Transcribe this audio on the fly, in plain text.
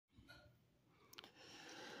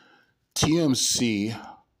TMC,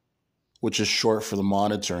 which is short for the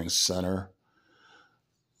Monitoring Center,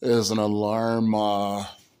 is an alarm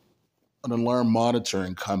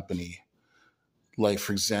monitoring company. Like,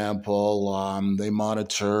 for example,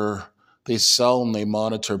 they sell and they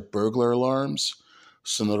monitor burglar alarms.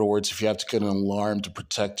 So, in other words, if you have to get an alarm to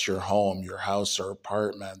protect your home, your house or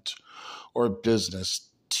apartment or business,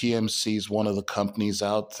 TMC is one of the companies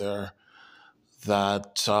out there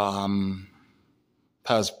that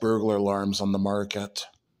has burglar alarms on the market.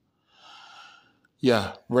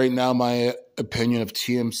 Yeah, right now my opinion of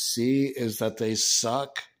TMC is that they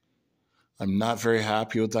suck. I'm not very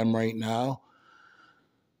happy with them right now.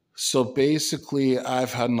 So basically,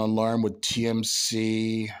 I've had an alarm with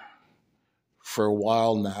TMC for a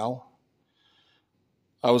while now.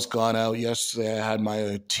 I was gone out yesterday. I had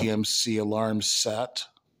my TMC alarm set,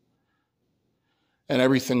 and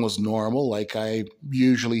everything was normal. Like, I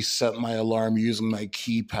usually set my alarm using my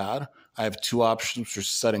keypad. I have two options for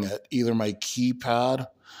setting it: either my keypad,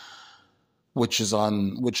 which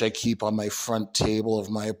I keep on my front table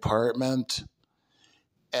of my apartment,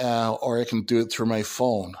 or I can do it through my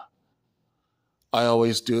phone. I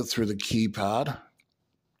always do it through the keypad.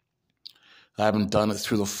 I haven't done it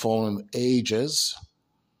through the phone in ages.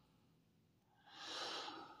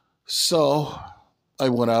 So I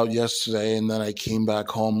went out yesterday and then I came back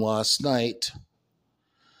home last night.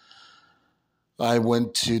 I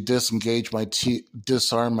went to disarm my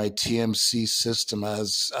TMC system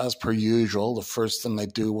as per usual. The first thing I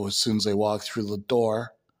do as soon as I walk through the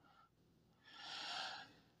door.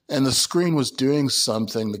 And the screen was doing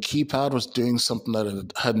something. The keypad was doing something that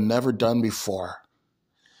it had never done before.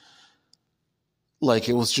 Like,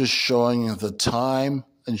 it was just showing the time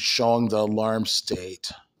and showing the alarm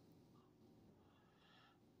state.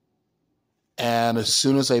 And as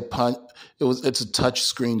soon as it's a touch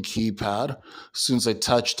screen keypad. As soon as I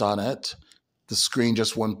touched on it, the screen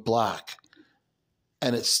just went black.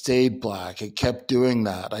 And it stayed black. It kept doing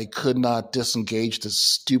that. I could not disengage this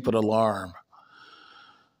stupid alarm.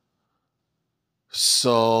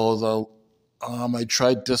 So I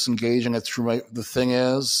tried disengaging it through the thing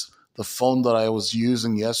is, the phone that I was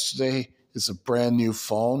using yesterday is a brand new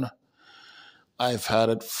phone. I've had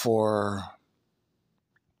it for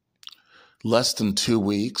less than 2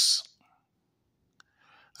 weeks,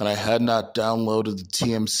 and I had not downloaded the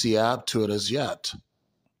TMC app to it as yet.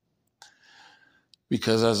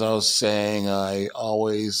 Because as I was saying, I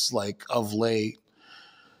always, of late,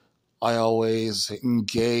 I always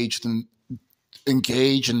engage and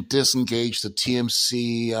disengage the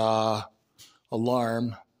TMC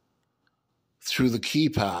alarm through the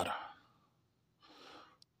keypad.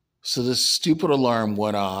 So this stupid alarm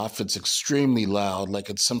went off. It's extremely loud,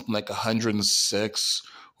 like it's something like 106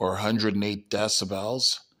 or 108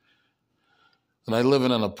 decibels. And I live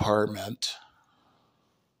in an apartment.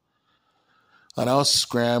 And I was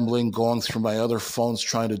scrambling, going through my other phones,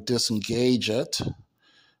 trying to disengage it.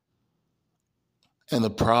 And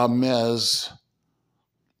the problem is,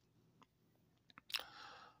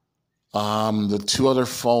 the two other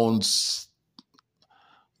phones,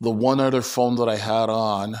 the one other phone that I had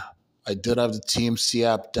on, I did have the TMC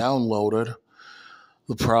app downloaded.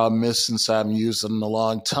 The problem is, since I haven't used it in a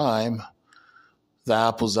long time, the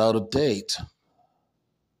app was out of date.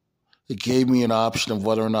 It gave me an option of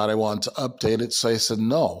whether or not I wanted to update it, so I said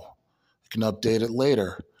no. I can update it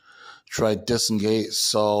later. Tried disengaging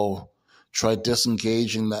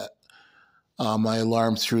that my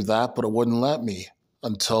alarm through that, but it wouldn't let me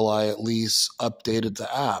until I at least updated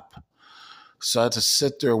the app. So I had to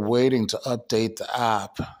sit there waiting to update the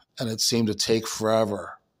app, and it seemed to take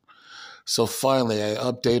forever. So finally, I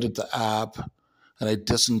updated the app, and I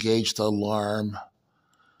disengaged the alarm.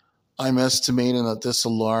 I'm estimating that this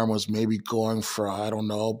alarm was maybe going for,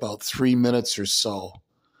 about 3 minutes or so.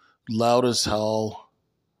 Loud as hell.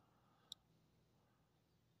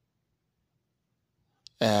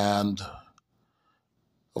 And,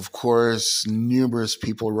 of course, numerous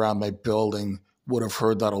people around my building would have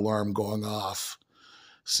heard that alarm going off,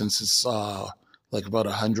 since it's like about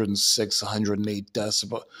 106, 108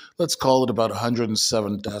 decibels. Let's call it about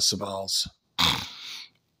 107 decibels.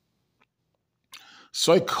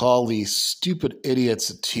 So I call these stupid idiots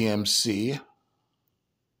at TMC.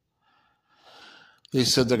 They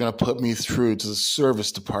said they're going to put me through to the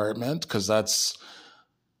service department, because that's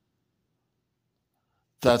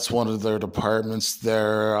one of their departments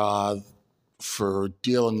there for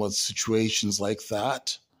dealing with situations like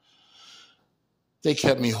that. They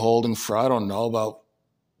kept me holding for, about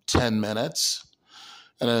 10 minutes.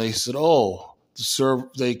 And then they said,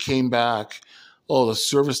 they came back. Oh, the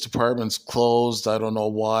service department's closed. I don't know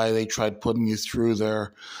why. They tried putting you through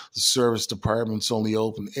there. The service department's only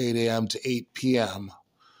open 8 a.m. to 8 p.m.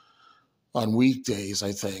 on weekdays,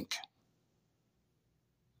 I think.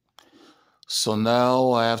 So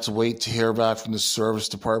now I have to wait to hear back from the service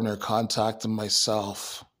department or contact them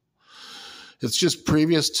myself. It's just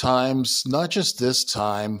previous times, not just this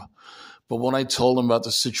time, but when I told them about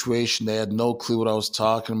the situation, they had no clue what I was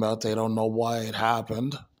talking about. They don't know why it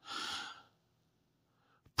happened.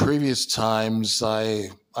 Previous times, I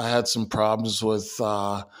had some problems with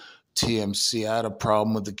TMC. I had a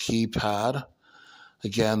problem with the keypad.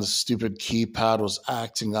 Again, the stupid keypad was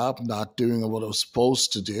acting up, not doing what it was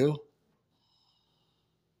supposed to do.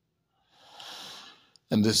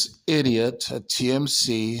 And this idiot at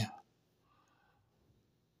TMC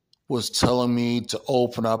was telling me to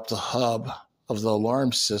open up the hub of the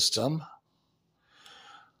alarm system.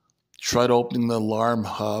 Tried opening the alarm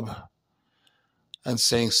hub and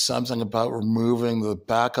saying something about removing the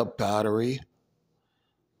backup battery.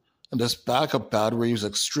 And this backup battery was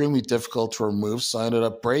extremely difficult to remove, so I ended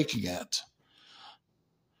up breaking it.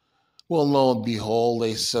 Well, lo and behold,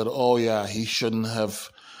 they said, oh yeah,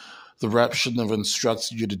 the rep shouldn't have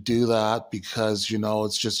instructed you to do that because,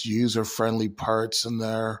 it's just user-friendly parts in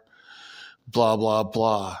there, blah, blah,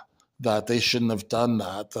 blah, that they shouldn't have done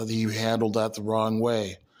that he handled that the wrong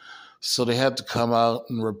way. So they had to come out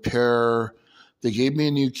and repair. They gave me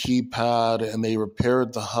a new keypad and they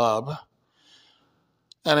repaired the hub.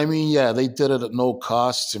 And I mean, yeah, they did it at no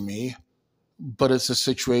cost to me, but it's a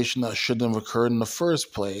situation that shouldn't have occurred in the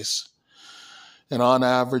first place. And on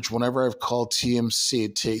average, whenever I've called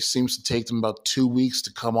TMC, it seems to take them about 2 weeks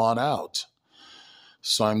to come on out.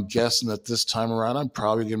 So I'm guessing that this time around, I'm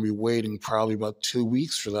probably going to be waiting probably about 2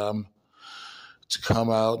 weeks for them to come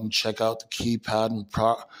out and check out the keypad and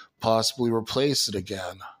possibly replace it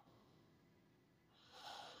again.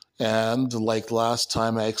 And like last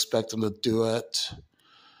time, I expect them to do it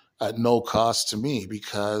at no cost to me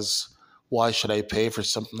because why should I pay for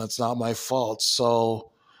something that's not my fault?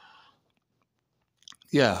 So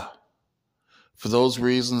yeah, for those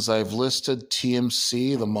reasons I've listed,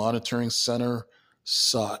 TMC, the monitoring center,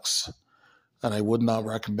 sucks, and I would not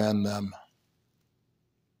recommend them.